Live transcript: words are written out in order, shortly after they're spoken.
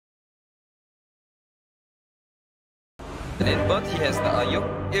lane, but he has the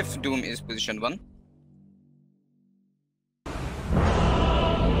IO if Doom is position 1.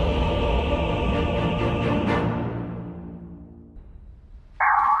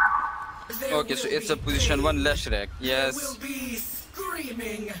 Okay, so it's a position 1 Lash Rack. Yes.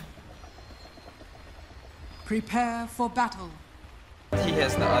 Prepare for battle. He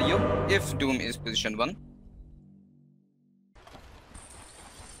has the IO if Doom is position 1.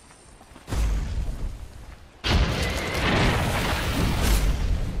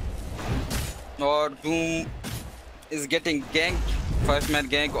 Or Doom is getting ganked, 5-man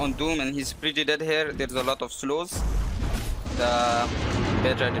gank on Doom, and he's pretty dead here. There's a lot of slows. The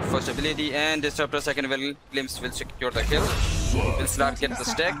Bedrated first ability and Disruptor second glimpse will secure the kill. Will Slark get the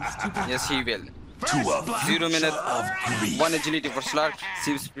stack? Yes, he will. 0 minute, 1 agility for Slark.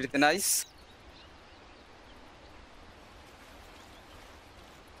 Seems pretty nice.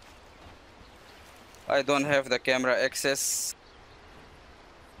 I don't have the camera access.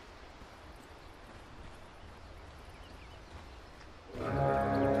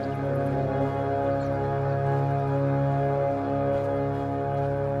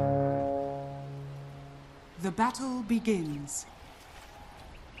 The battle begins.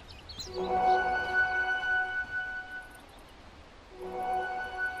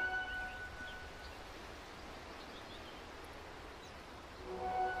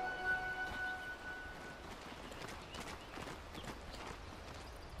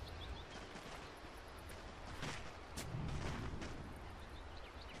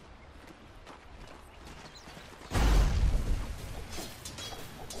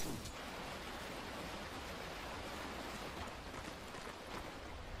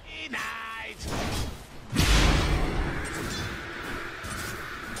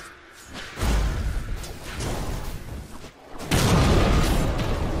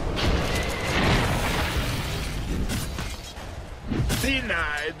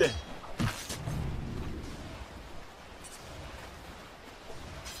 Denied.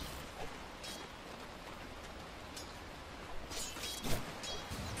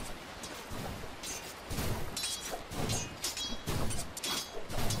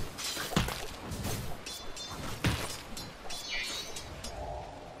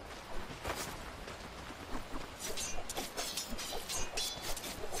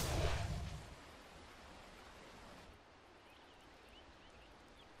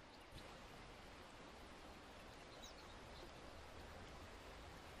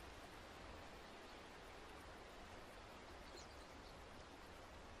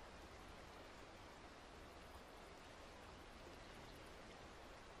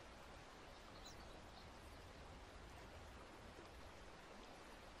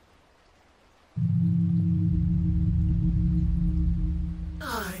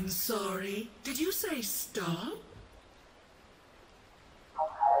 I'm sorry. Did you say stop?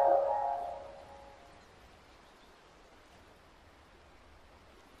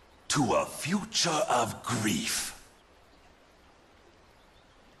 To a future of grief.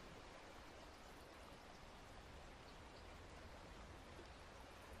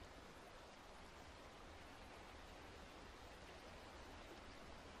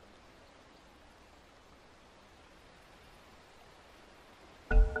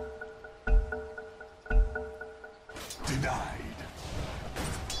 Denied.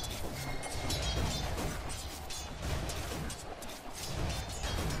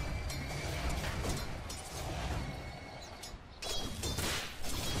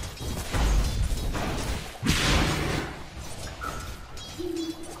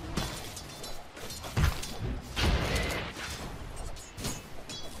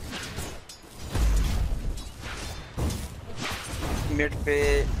 Mid पे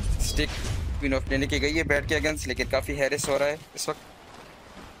stick queen of लेने की गई है bat के against, लेकिन काफी harass हो रहा है इस वक्त।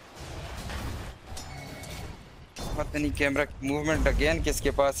 पता नहीं कैमरा मूवमेंट अगेन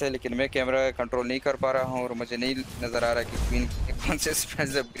किसके पास है, लेकिन मैं कैमरा कंट्रोल नहीं कर पा रहा हूँ और मुझे नहीं नजर आ रहा कि क्वीन के कौन से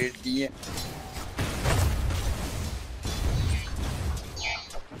स्पेल्स अपग्रेड किए हैं।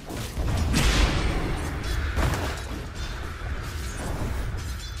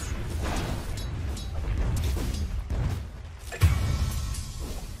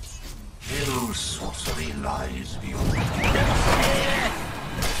 Sorcery lies beyond.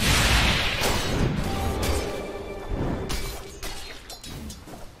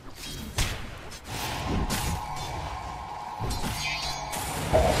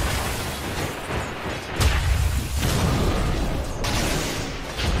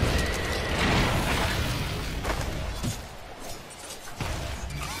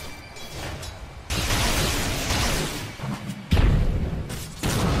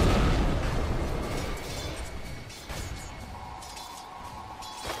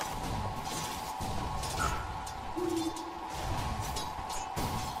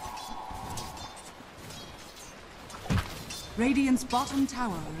 Radiant's bottom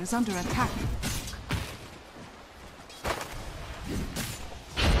tower is under attack.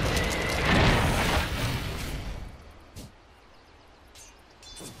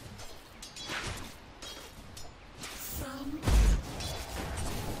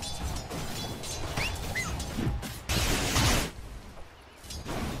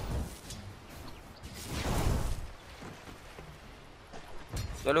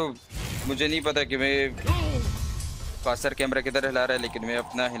 चलो मुझे नहीं पता कि मैं कास्टर कैमरा किधर हिला रहा है, लेकिन मैं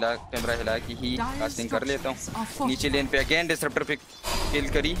अपना कैमरा हिला के ही कास्टिंग कर लेता हूँ। नीचे लेन पे अगेन डिसरप्टर पे किल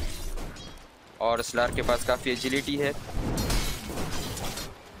करी और स्लार के पास काफ़ी एजिलिटी है।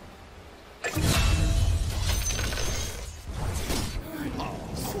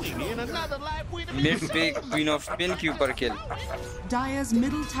 मिड पे क्वीन ऑफ पिन के ऊपर किल। Dire's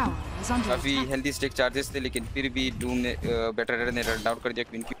middle tower is under काफ़ी attack. हेल्दी स्टिक चार्जेस थे, लेकिन फिर भी डूम ने बेटर ने रन आउट कर दिया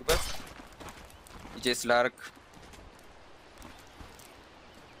क्वीन के ऊपर। नीचे स्लार्क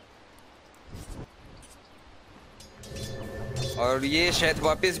और ये शायद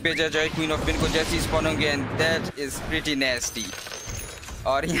वापस भेजा जाए क्वीन ऑफ पिन को जैसे ही स्पॉन होंगे, एंड दैट इज प्रीटी नेस्टी।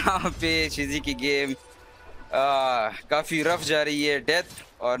 और यहाँ पे शिजी की गेम काफ़ी रफ जा रही है। डेथ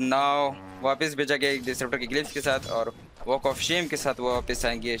और नाउ वापस भेजा गया एक डिसरप्टर के ग्लिच के साथ और वॉक ऑफ शेम के साथ वो वापस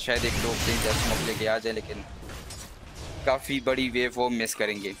आएंगे। शायद एक लोग स्मोक लेके आ जाए, लेकिन काफ़ी बड़ी वेव वो मिस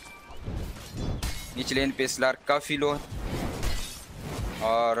करेंगे। नीचे लेन पे स्लार काफ़ी लो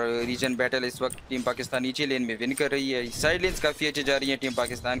और रीजन बैटल इस वक्त टीम पाकिस्तान नीचे लेन में विन कर रही है। साइड लेन्स काफ़ी अच्छी जा रही हैं टीम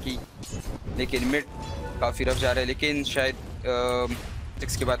पाकिस्तान की, लेकिन मिड काफ़ी रफ जा रहा है। लेकिन शायद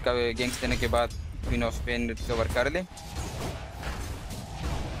 6 के बाद का गैंग्स देने के बाद क्वीन ऑफ पेन रिकवर कर लें।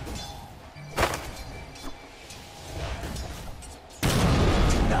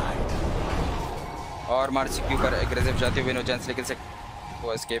 और मार्सी के ऊपर एग्रेसिव जाते हुए नो चांस, लेकिन से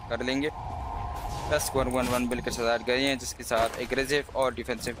वो एस्केप कर लेंगे। प्लस 1-1-1 बिल के साथ गए हैं, जिसके साथ एग्रेसिव और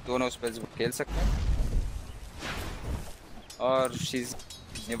डिफेंसिव दोनों स्पेल्स खेल सकते हैं। और शीज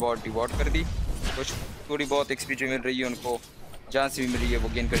ने बहुत डिवॉर्ड कर दी। कुछ थोड़ी बहुत एक्सपी जो मिल रही है उनको, जहाँ से भी मिल रही है वो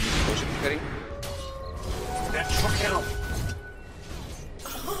गेन करने की कोशिश करें।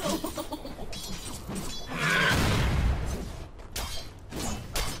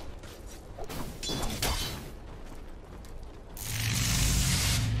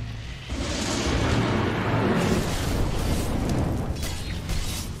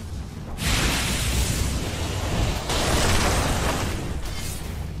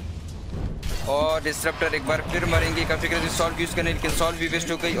 और डिसरप्टर एक बार फिर मरेंगे। काफी सॉल्व यूज करने, लेकिन सॉल्व भी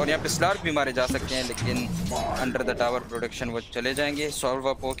वेस्ट हो गई। और यहाँ पे स्लार्क भी मारे जा सकते हैं, लेकिन अंडर द टावर प्रोटेक्शन वो चले जाएंगे सॉल्व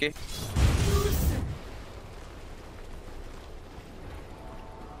अप होके।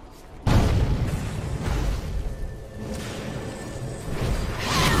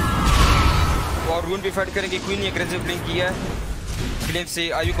 और रून भी फाइट करेंगे। क्वीन ने एग्रेसिव ब्लिंक किया है, क्लेम से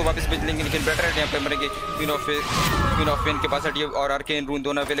आयु को वापस भेज लेंगे, लेकिन बेटर है यहाँ पे मरेंगे। क्वीन ऑफ पेन के पास हटिए और आर्केन रून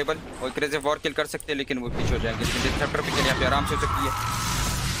दोनों अवेलेबल और एग्रेसिव वॉर किल कर सकते हैं, लेकिन वो पीछे हो जाएंगे। लेकिन डिसरप्टर पे किल यहाँ पे आराम से हो सकती है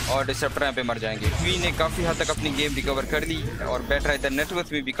और डिसरप्टर यहाँ पे मर जाएंगे। क्वीन ने काफ़ी हद तक अपनी गेम रिकवर कर ली और बैटर इधर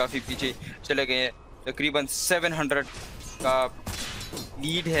नेटवर्क में भी काफ़ी पीछे चले गए हैं। तकरीबन 700 का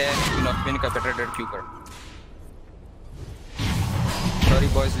लीड है क्वीन ऑफ पेन का बेटर डेड के ऊपर। सॉरी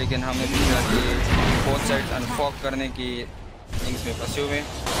बॉयज, लेकिन हमें बोथ साइड अनफॉक करने की थिंग्स में फंसे हुए हैं।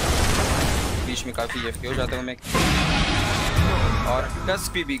 बीच में काफ़ी एफ हो जाता हूँ मैं। और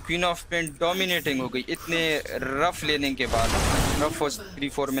टस्क भी क्वीन ऑफ पेन डोमिनेटिंग हो गई इतने रफ लेने के बाद, रफ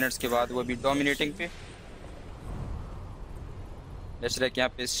 3-4 मिनट्स के बाद, वो भी डोमिनेटिंग पे। जैसे कि यहाँ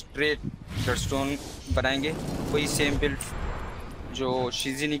पे स्ट्रेट शटस्टोन बनाएंगे, वही सेम बिल्ड जो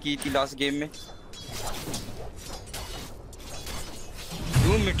शिजी ने की थी लास्ट गेम में।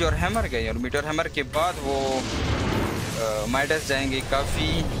 डूम मीटियोर हैमर गए और मीटियोर हैमर के बाद वो माइडस जाएंगे। काफ़ी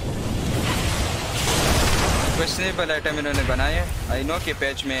क्वेश्चनेबल आइटम इन्होंने बनाए आई नो के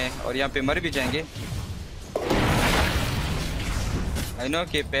पैच में, और यहाँ पे मर भी जाएंगे। आई नो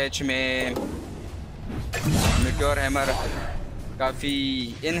के पैच में मीटियोर हैमर काफ़ी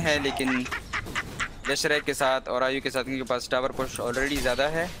इन है, लेकिन जशरैक के साथ और आयु के साथ इनके पास टावर पुश ऑलरेडी ज़्यादा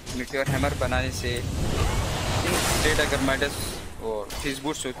है। मीटियोर हैमर बनाने से स्ट्रेट अगर माइडस और फिज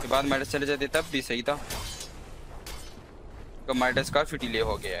बूट्स के बाद माइडस चले जाते तब भी सही था। तो माइडस काफ़ी डिले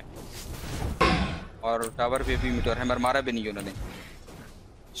हो गया है और टावर पे भी मीटियोर हैमर मारा भी नहीं उन्होंने।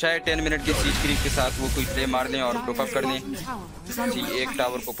 शायद 10 मिनट की सीज क्रीप के साथ वो कोई प्ले मार लें और ग्रुप अप कर लें जी एक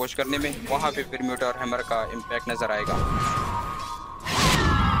टावर को पुश करने में। वहाँ पे फिर मीटियोर हैमर का इम्पैक्ट नज़र आएगा।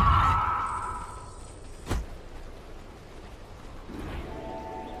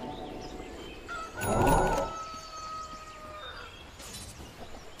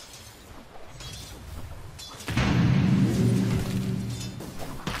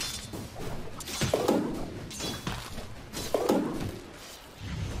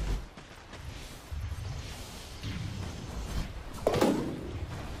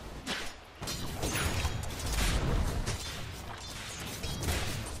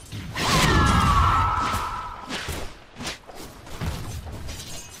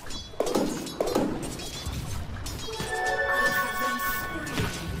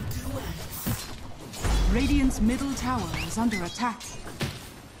 tower is under attack.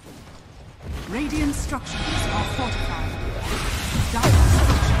 Radiant structures are fortified. Dire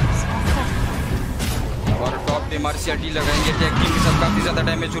structures are fortified. और टॉप पे मार्शियलिटी लगाएंगे, टैग टीम के साथ काफी ज्यादा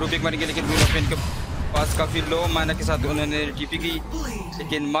डैमेज रूबिक मर गए, लेकिन ब्लू के पास काफी लो माइनर के साथ उन्होंने टीपी की,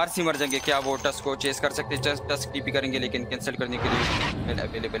 लेकिन मार्सी मर जाएंगे। क्या वो टस्क को चेस कर सकते? टस्क टीपी करेंगे लेकिन कैंसिल करने के लिए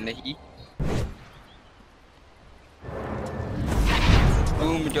अवेलेबल नहीं।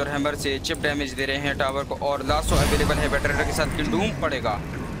 डूम मीटियोर हैमर से चिप डैमेज दे रहे हैं टावर को, और लासो अवेलेबल है बैटरेटर के साथ कि डूम पड़ेगा।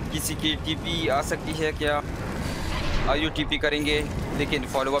 किसी की टीपी आ सकती है क्या? आयु टीपी करेंगे लेकिन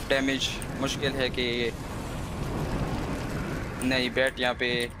फॉलो अप डैमेज मुश्किल है कि नहीं। बैट यहाँ पे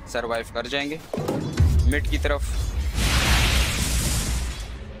सरवाइव कर जाएंगे मिड की तरफ,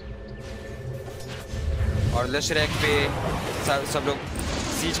 और लशरैक पे सब लोग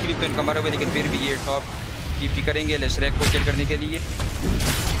सीज क्रीप पे उनका मरा हुआ, लेकिन फिर भी ये टॉप टीपी करेंगे लशरैक को किल करने के लिए।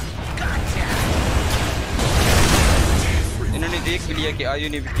 इन्होंने देख भी लिया कि आयु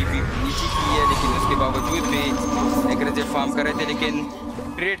ने भी टीपी नीचे की है, लेकिन उसके बावजूद भी एग्रेसिव फार्म कर रहे थे, लेकिन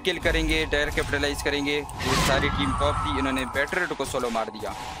ट्रेड किल करेंगे, डायरेक्ट कैपिटलाइज करेंगे। ये सारी टीम टॉप थी, इन्होंने बैटरेट को सोलो मार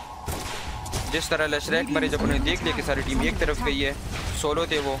दिया। जिस तरह लशरैक मरे, जब उन्होंने देख लिया कि सारी टीम एक तरफ गई है, सोलो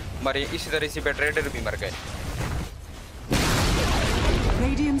थे वो मरे, इसी तरह से बैटरेटर भी मर गए।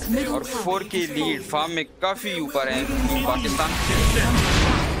 और 4 की लीड फार्म में काफ़ी ऊपर है पाकिस्तान,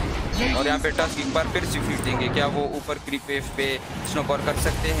 और यहाँ पे टस्क एक बार फिर से फीट देंगे। क्या वो ऊपर क्रीप वेव पे स्नोबॉल कर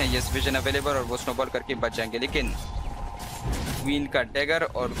सकते हैं? यस, विजन अवेलेबल, और वो स्नोबॉल करके बच जाएंगे, लेकिन क्वीन का डैगर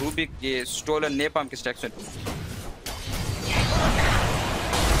और रूबिक के स्टोलन नेपाम के स्टैक्स में,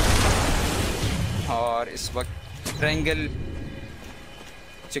 और इस वक्त ट्रायंगल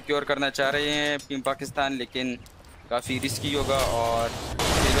सिक्योर करना चाह रहे हैं टीम पाकिस्तान, लेकिन काफ़ी रिस्की होगा और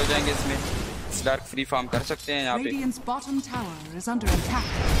फेल हो जाएंगे इसमें। स्लार्क फ्री फार्म कर सकते हैं यहाँ पे।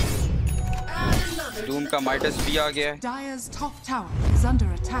 डूम का माइटस भी आ गया है। Dire's top tower is under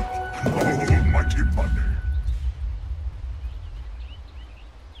attack. Almighty money.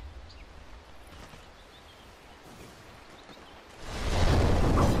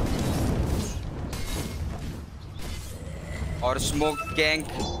 और स्मोक गैंग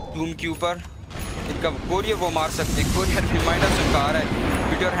डूम के ऊपर, इनका कोरियर वो मार सकते हैं, कोरियर भी माइनस उनका आ रहा है।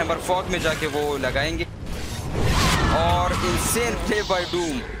 मीटियोर हैमर फॉग में जाके वो लगाएंगे, और insane play by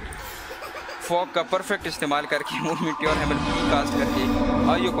Doom, fog का परफेक्ट इस्तेमाल करके वो मीटियोर हैमर की कास्ट करके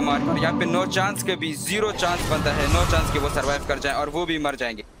आयु को मार, और यहाँ पे नो चांस के भी 0 चांस बनता है, नो चांस के वो सरवाइव कर जाएं, और वो भी मर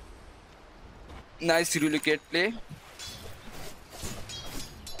जाएंगे। Nice relocate play.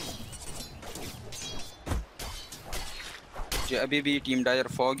 अभी भी टीम डायर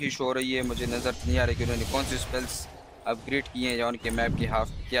फॉग ही शो हो रही है, मुझे नज़र नहीं आ रहा कि उन्होंने कौन सी स्पेल्स अपग्रेड किए हैं या उनके मैप के हाफ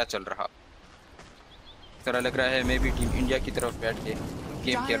क्या चल रहा। इस तरह लग रहा है मैं भी टीम इंडिया की तरफ बैठ के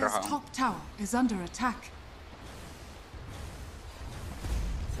गेम खेल रहा हूँ।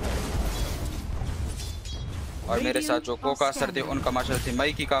 और मेरे साथ जो को कास्टर थे उनका माशाल्लाह से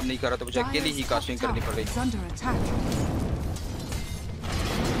माइक ही काम नहीं कर रहा, तो मुझे अकेली ही कास्टिंग करनी पड़ रही।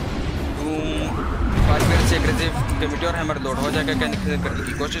 से एग्रेसिव मीटियोर हैमर लोड हो जाएगा, कैंसिल करने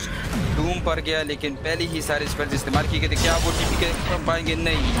की कोशिश डूम पर गया, लेकिन पहले ही सारे स्पेल्स इस्तेमाल किए गए थे। क्या वो टीपी के पाएंगे?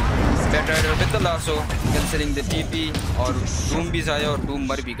 नहीं। बैटराइडर with the lasso cancelling the TP, और डूम भी जाया और डूम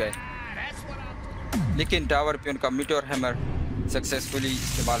मर भी गए, लेकिन टावर पे उनका मीटियोर हैमर सक्सेसफुली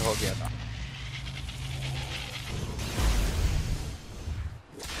इस्तेमाल हो गया था।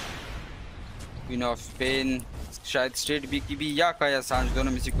 क्वीन ऑफ पेन शायद स्टेट बी की भी या काया सांझ,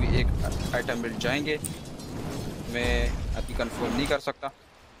 दोनों में से कोई एक आइटम मिल जाएंगे, मैं अभी कंफर्म नहीं कर सकता।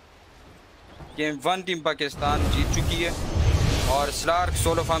 गेम 1 टीम पाकिस्तान जीत चुकी है, और स्लार्क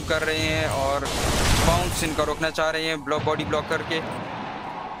सोलो फार्म कर रहे हैं और बाउंस इनका रोकना चाह रहे हैं ब्लॉक बॉडी ब्लॉक करके,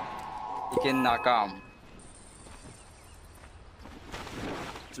 लेकिन नाकाम।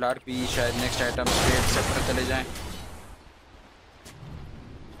 स्लार्क भी शायद नेक्स्ट आइटम स्ट्रेट सेक्टर चले जाएं।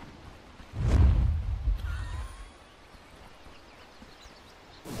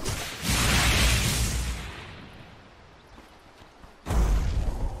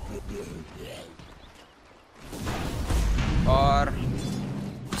 और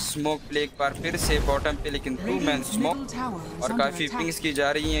स्मोक प्ले एक बार फिर से बॉटम पे, लेकिन 2 मैन स्मोक, और काफ़ी पिंग्स की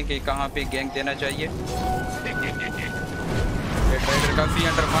जा रही हैं कि कहाँ पे गैंग देना चाहिए। राइडर काफ़ी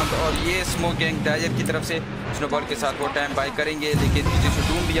अंडर फार्म, और ये स्मोक गैंग डायर की तरफ से स्नोबॉल के साथ वो टाइम बाय करेंगे, लेकिन पीछे से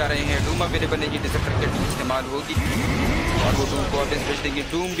डूम भी आ रहे हैं। डूम अवेलेबल नहीं, डिसेप्टर की टीम इस्तेमाल होगी और वो डूम को वापस भेज देंगे।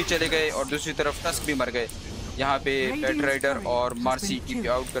 डूम भी चले गए और दूसरी तरफ टस्क भी मर गए। यहाँ पे बैट राइडर और मार्सी की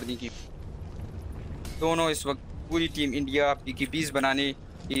आउट कर दी थी। दोनों इस वक्त पूरी टीम इंडिया PK-20 बनाने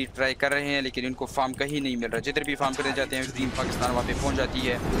की ट्राई कर रहे हैं, लेकिन इनको फार्म कहीं नहीं मिल रहा। जिधर भी फार्म करने जाते हैं टीम पाकिस्तान वहाँ पे पहुँच जाती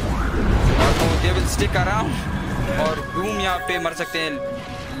है, और वो दे विल स्टिक अराउंड। और डूम यहाँ पे मर सकते हैं।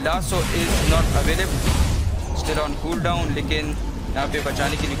 Lasso is not available, still on cool down, लेकिन यहाँ पे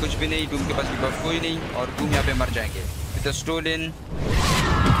बचाने के लिए कुछ भी नहीं, डूम के पास भी बफ कोई नहीं और डूम यहाँ पे मर जाएंगे। With stolen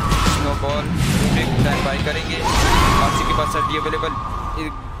snowball time by करेंगे। मार्सी के पास सर्टी अवेलेबल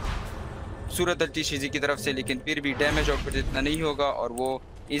सूरत अल्टी शीजी की तरफ से, लेकिन फिर भी डैमेज आउटपुट इतना नहीं होगा और वो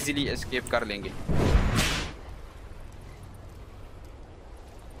इजीली एस्केप कर लेंगे।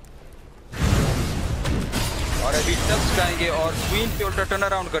 और अभी टच आएंगे और क्वीन पे उल्टा टर्न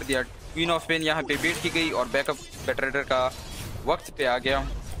अराउंड कर दिया। क्वीन ऑफ पेन यहाँ पे बेट की गई और बैकअप बैटरेडर का वक्त पे आ गया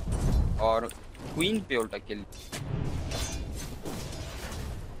और क्वीन पे उल्टा किल।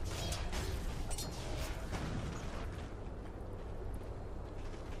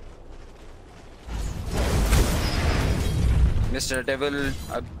 मिस्टर डेविल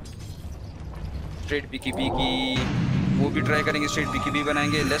अब स्ट्रेट बीकीबी की वो भी ट्राई करेंगे, स्ट्रेट बीकीबी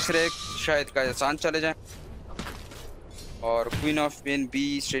बनाएंगे। लेसरेक शायद का आसान चले जाए और क्वीन ऑफ पेन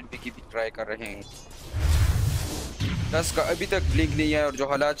भी स्ट्रेट बीकीबी ट्राई कर रहे हैं। 10 का अभी तक ब्लिंक नहीं है और जो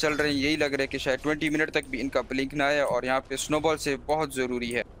हालात चल रहे हैं यही लग रहा है कि शायद 20 मिनट तक भी इनका ब्लिंक ना आए और यहाँ पे स्नोबॉल से बहुत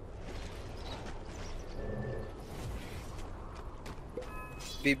ज़रूरी है।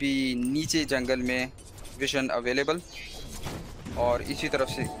 अभी भी नीचे जंगल में विजन अवेलेबल और इसी तरफ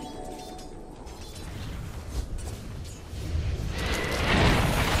से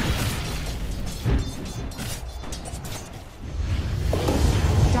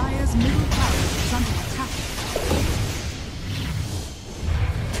Dire's middle tower is under attack.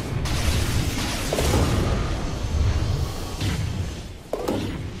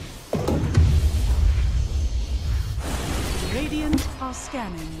 Radiant are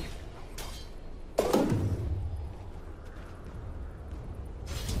scanning.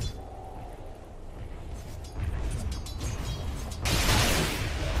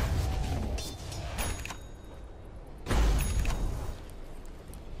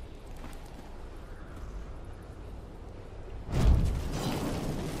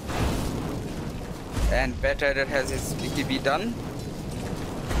 and Batrider has his BKB done.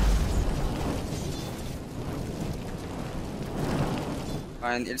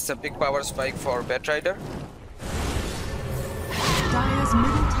 And it's a big power spike for Batrider. Dire's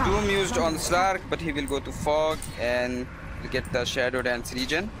middle tower Doom is used under on attack. Slark, but he will go to Fog and will get the Shadow Dance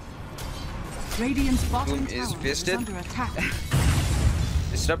regen. Radiant's bottom Doom is tower is wasted. under attack.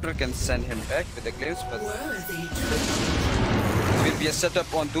 Disruptor can send him back with a glimpse, but Worthy. it will be a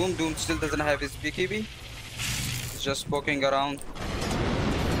setup on Doom. Doom still doesn't have his BKB. He's just poking around,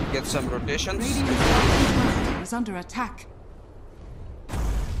 get some rotations. Radiant's bottom tower is under attack.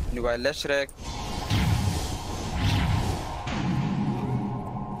 Meanwhile, Leshrac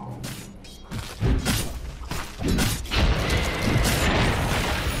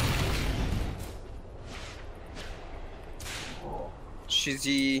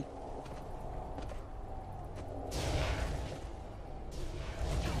Shizzy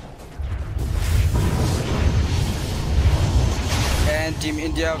and Team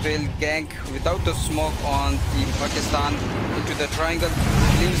India will gank without the smoke on Team Pakistan into the triangle.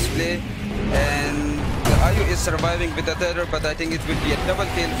 Glimpse play and the IU is surviving with the tether, but I think it will be a double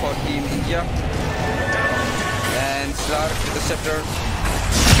kill for Team India. And Slark with the scepter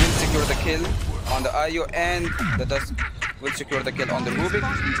will secure the kill on the IU and the Dusk will secure the kill on the Dire's Rubik.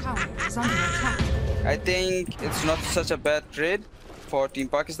 bottom tower is under attack. I think it's not such a bad trade for Team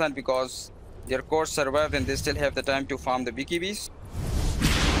Pakistan because their core survived and they still have the time to farm the BKBs.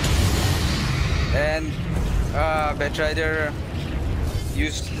 And Batrider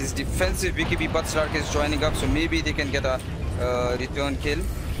used his defensive BKB, but Slark is joining up, so maybe they can get a return kill.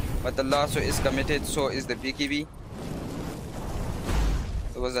 But the lasso is committed, so is the BKB.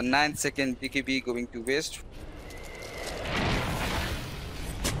 It was a 9-second BKB going to waste.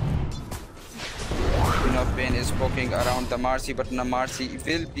 Queen of Pain is poking around the Marcy, but the Marcy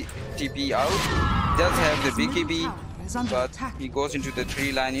will be TP out. Does have the BKB, but he goes into the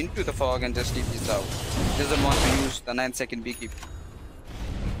tree line, into the fog, and just TPs out. Doesn't want to use the 9-second BKB.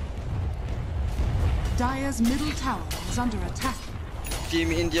 Dire's middle tower is under attack.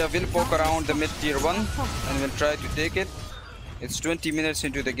 Team India will poke around the mid tier 1 and will try to take it. It's 20 minutes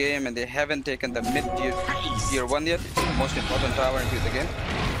into the game and they haven't taken the mid tier 1 yet. It's the most important tower into the game.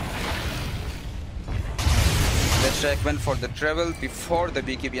 Leshrac went for the travel before the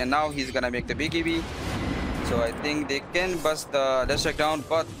BKB and now he's gonna make the BKB. So I think they can bust the Leshrac down,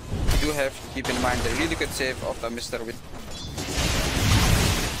 but you do have to keep in mind the really good save of the Mr. With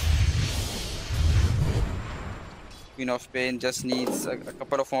Queen of Pain just needs a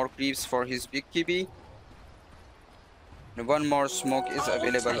couple of more creeps for his BKB. One more smoke is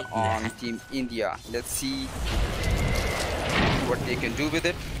available on Team India. Let's see what they can do with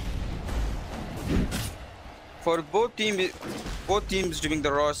it. For both teams doing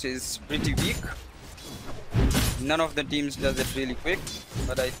the Ross is pretty weak. None of the teams does it really quick,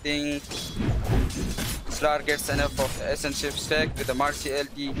 but I think Slar gets enough of the essential stack with the Marcy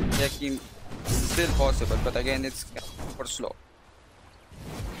LT tag team. Still possible, but again it's super slow.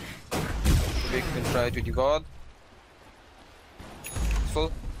 Vic will try to devour.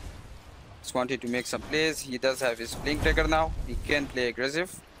 Full. Just wanted to make some plays. He does have his blink trigger now. He can play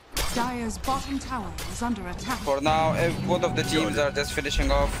aggressive. Dire's bottom tower is under attack. For now, both of the teams are just finishing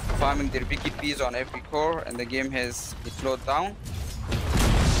off farming their BKBs on every core, and the game has slowed down.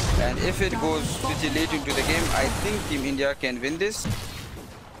 And if it goes pretty late into the game, I think Team India can win this,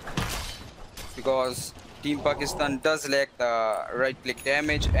 because Team Pakistan does lack the right click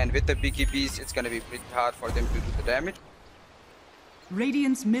damage, and with the BKBs, it's gonna be pretty hard for them to do the damage.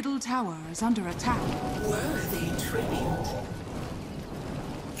 Radiant's middle tower is under attack. Worthy tribute.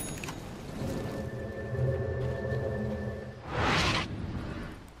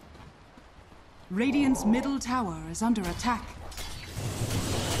 Radiant's middle tower is under attack.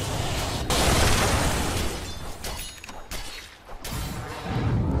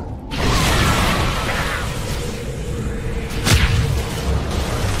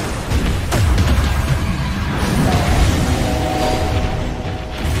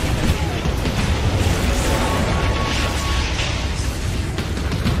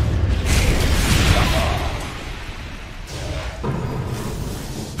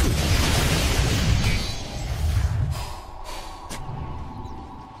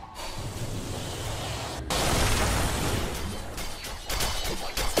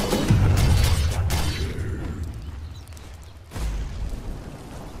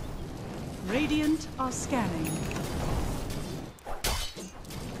 Radiant are scanning.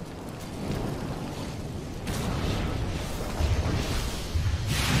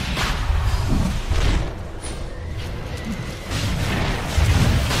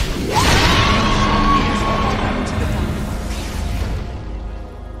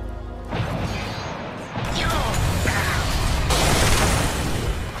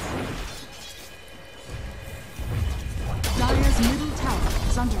 Dire's middle tower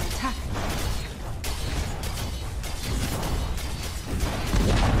is under attack.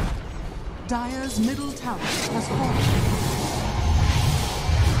 Dire's middle tower has fallen.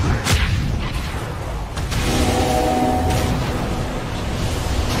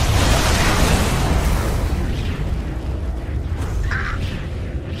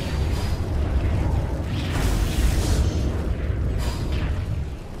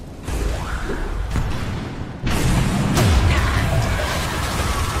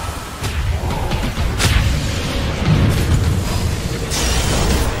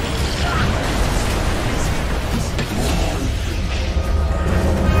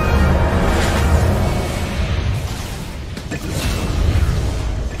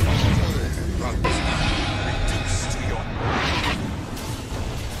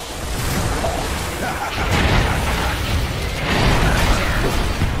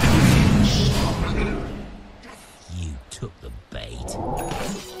 You took the bait.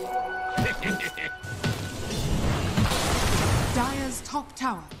 Dire's top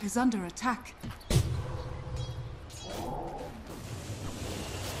tower is under attack.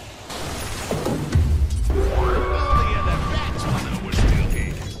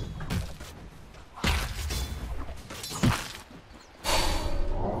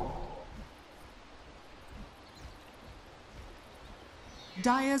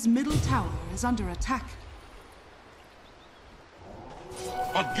 Dire's middle tower is under attack.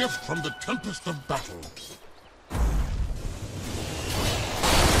 A gift from the tempest of battle.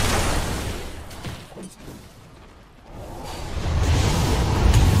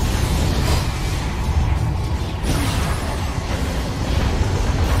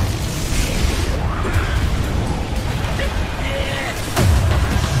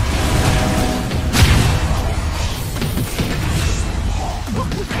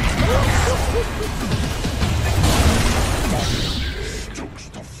 Stokes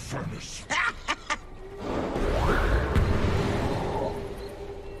the furnace.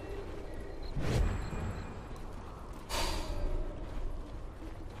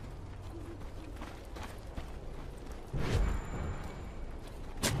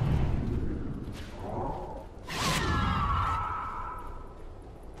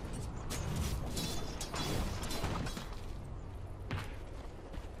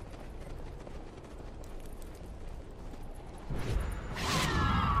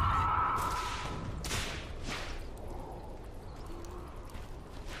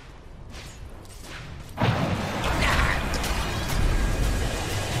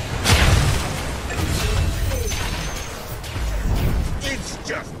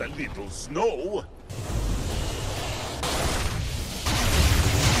 little snow.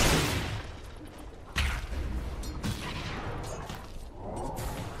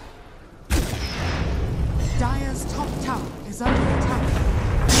 Dire's top tower is under attack.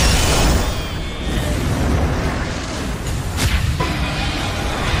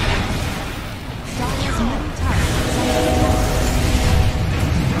 Dire's middle tower is under attack.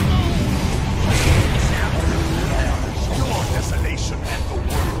 Your desolation and the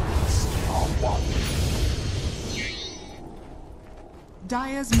world's are one.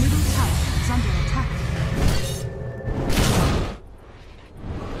 Dire's middle tower is under attack.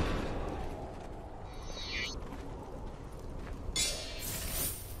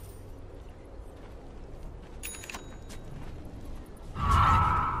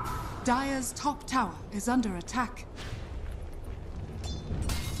 Dire's top tower is under attack.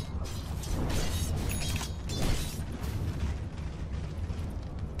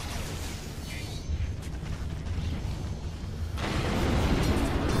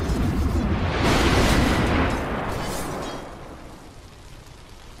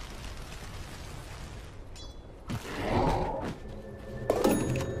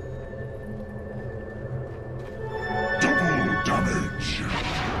 Double damage.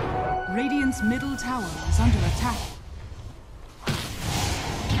 Radiant's middle tower is under attack.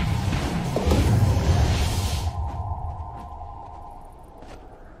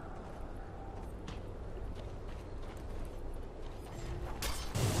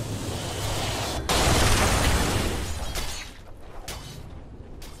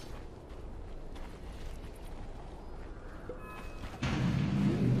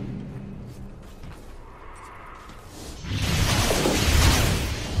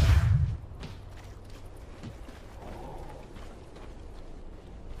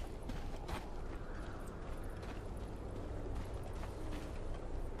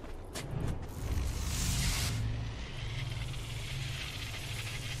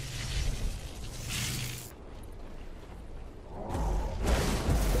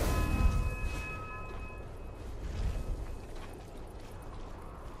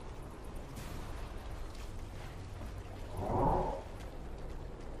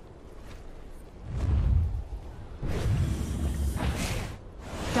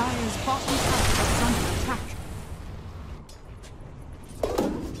 Dire's bottom tower is under attack.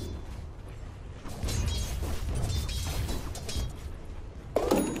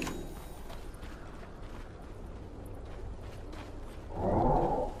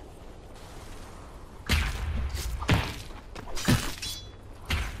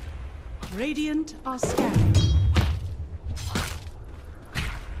 Radiant are scanning.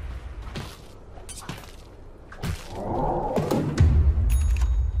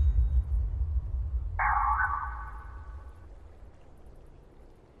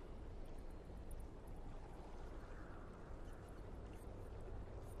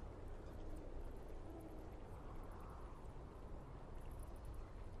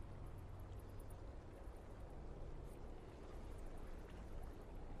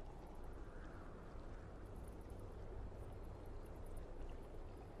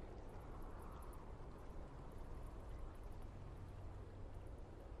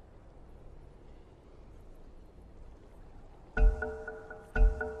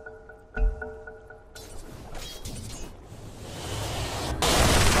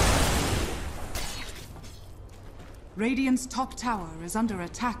 Radiant's top tower is under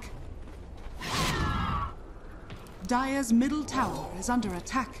attack. Dire's middle tower is under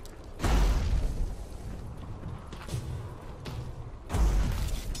attack.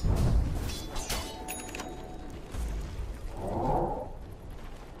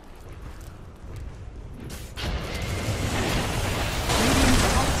 Radiant's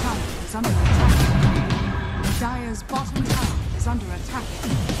top tower is under attack. Dire's bottom tower is under attack.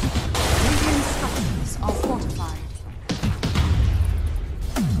 Radiant structures are fortified.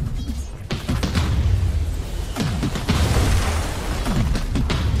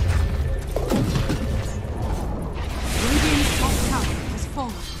 Radiant's top tower has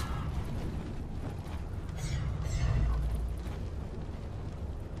fallen.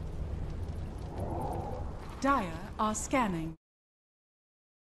 Dire are scanning.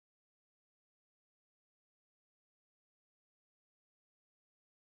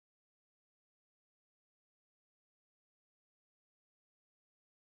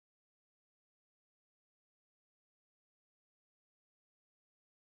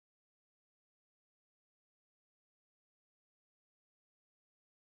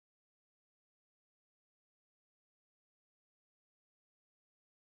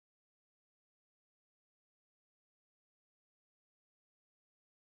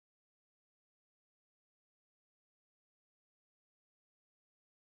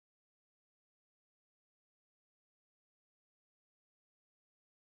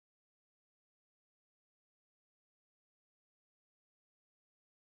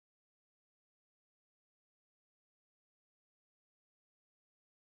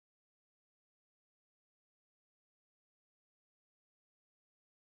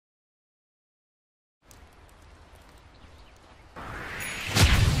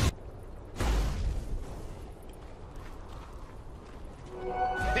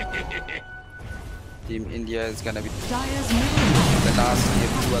 Team India is gonna be Dire's middle tower the last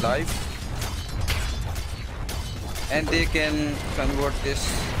tier 2 alive. And they can convert this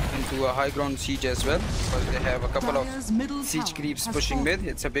into a high ground siege as well, because they have a couple of Dire's middle siege tower creeps has pushing fallen. mid.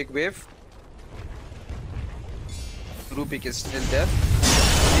 It's a big wave. Rubik is still there.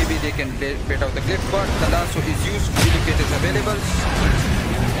 Maybe they can bait out the cliff, but the lasso is used. Delicate is available.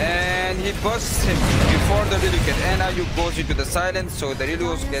 And he busts him before the delicate. And now you goes into the silence, so the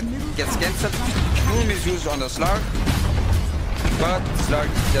reloads gets cancelled. Doom is used on the Slark, but Slark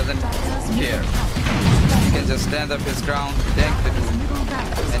doesn't care. He can just stand up his ground, tank the Doom, Middle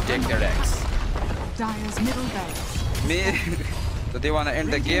barracks and take their axe. Dire's middle barracks. So they want to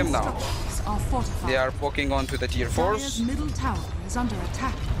end the game now. Structures are fortified. They are poking on to the tier 4s. Dire's middle tower is under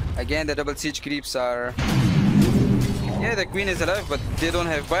attack. Again, the double siege creeps are... Yeah, the queen is alive, but they don't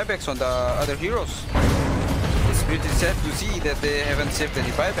have buybacks on the other heroes. It's pretty sad to see that they haven't saved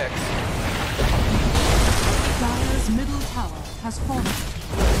any buybacks. Dire's middle tower has fallen.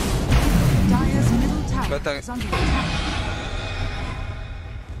 Dire's middle tower But, is under attack.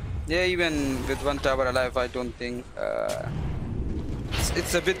 Yeah, even with one tower alive, I don't think...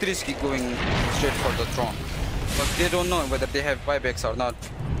 it's a bit risky going straight for the throne. But they don't know whether they have buybacks or not.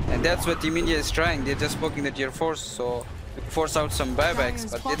 And that's what Team India is trying. They're just poking the tier 4s, so to force out some buybacks,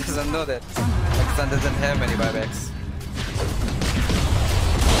 but they doesn't know that Pakistan doesn't have any buybacks.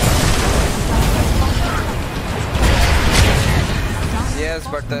 Yes,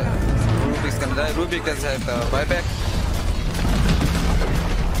 but the Rubik's gonna die. Rubik does have the buyback.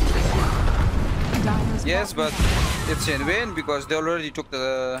 Dire's Yes, bottom but it's in vain because they already took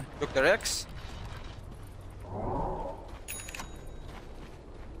the Rex.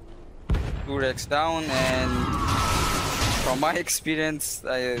 Two Rex down, and from my experience,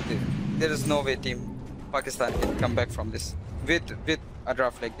 there is no way Team Pakistan can come back from this with a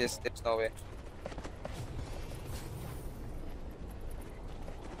draft like this. There's no way.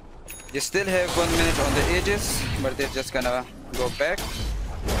 They still have 1 minute on the edges, but they're just gonna go back.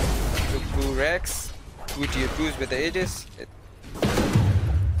 Took 2 Rex, 2 tier 2s with the edges.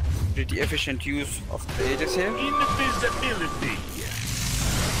 Pretty efficient use of the edges here. Invisibility.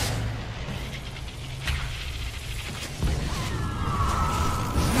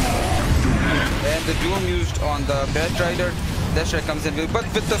 And the Doom used on the Bat Rider. Dasher comes in, but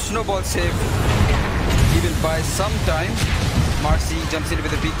with the snowball save, he will buy some time. Marcy jumps in with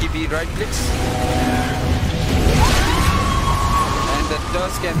the BKB right clicks. And the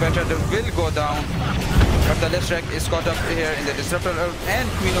Tusk and Bat Rider will go down. But the Leshrac is caught up here in the Disruptor, and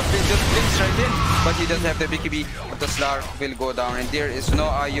Queen of Flame just blinks right in. But he does have the BKB, but the Slark will go down, and there is no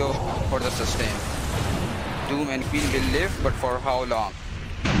IO for the sustain. Doom and Queen will live, but for how long?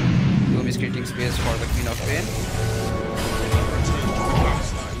 Doom is creating space for the Queen of Pain.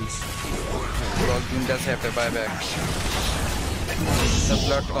 Well, Doom does have the buyback. The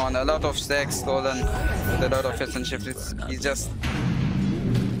blood gone, a lot of stacks stolen, with a lot of hits and shifts. He's just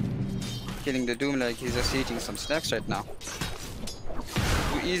killing the Doom like he's just eating some snacks right now.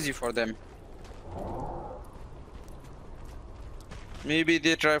 Too easy for them. Maybe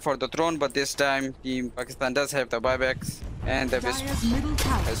they try for the throne, but this time Team Pakistan does have the buybacks, and the Wisp Dire's middle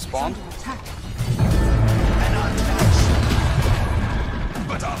tower has is spawned. under attack.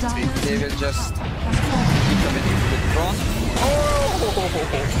 They Dire's will just has fallen. keep coming into the throne. Oh!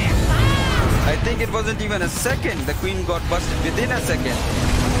 I think it wasn't even a second. The Queen got busted within a second.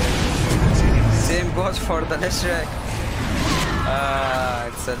 Same goes for the Leshrac.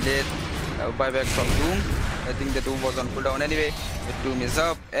 It's a late buyback from Doom. I think the Doom was on cooldown anyway. The Doom is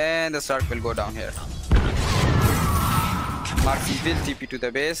up, and the Slark will go down here. Marcy will TP to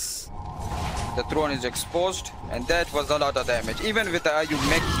the base. The throne is exposed, and that was a lot of damage. Even with the IU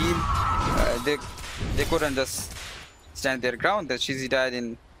mech heal, they couldn't just stand their ground. The Cheesy died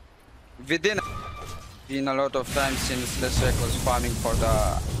in within a lot of time since Leshrac was farming for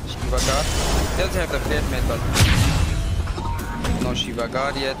the Shiva Guard. Does have the plate mail, but no Shiva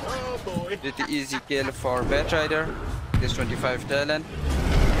Guard yet. Pretty easy kill for Bat Rider. This 25 talent.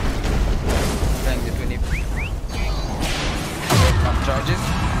 Playing the 20 pump charges.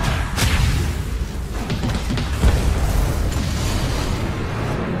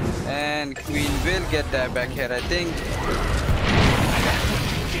 And Queen will get that back here, I think.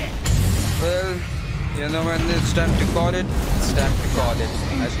 Well, you know when it's time to call it, it's time to call it.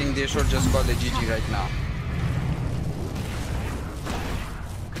 I think they should just call the GG right now.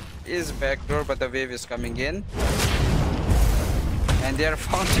 Is backdoor, but the wave is coming in. And they are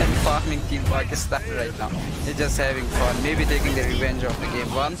fountain farming Team Pakistan right now. They're just having fun, maybe taking the revenge of the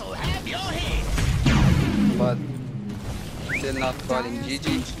game 1. But Still not calling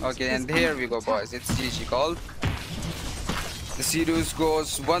GG. Okay, and here we go, boys. It's GG called. The series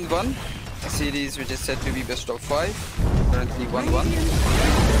goes 1-1. A series which is said to be best of 5. Currently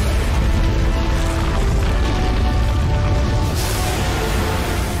 1-1.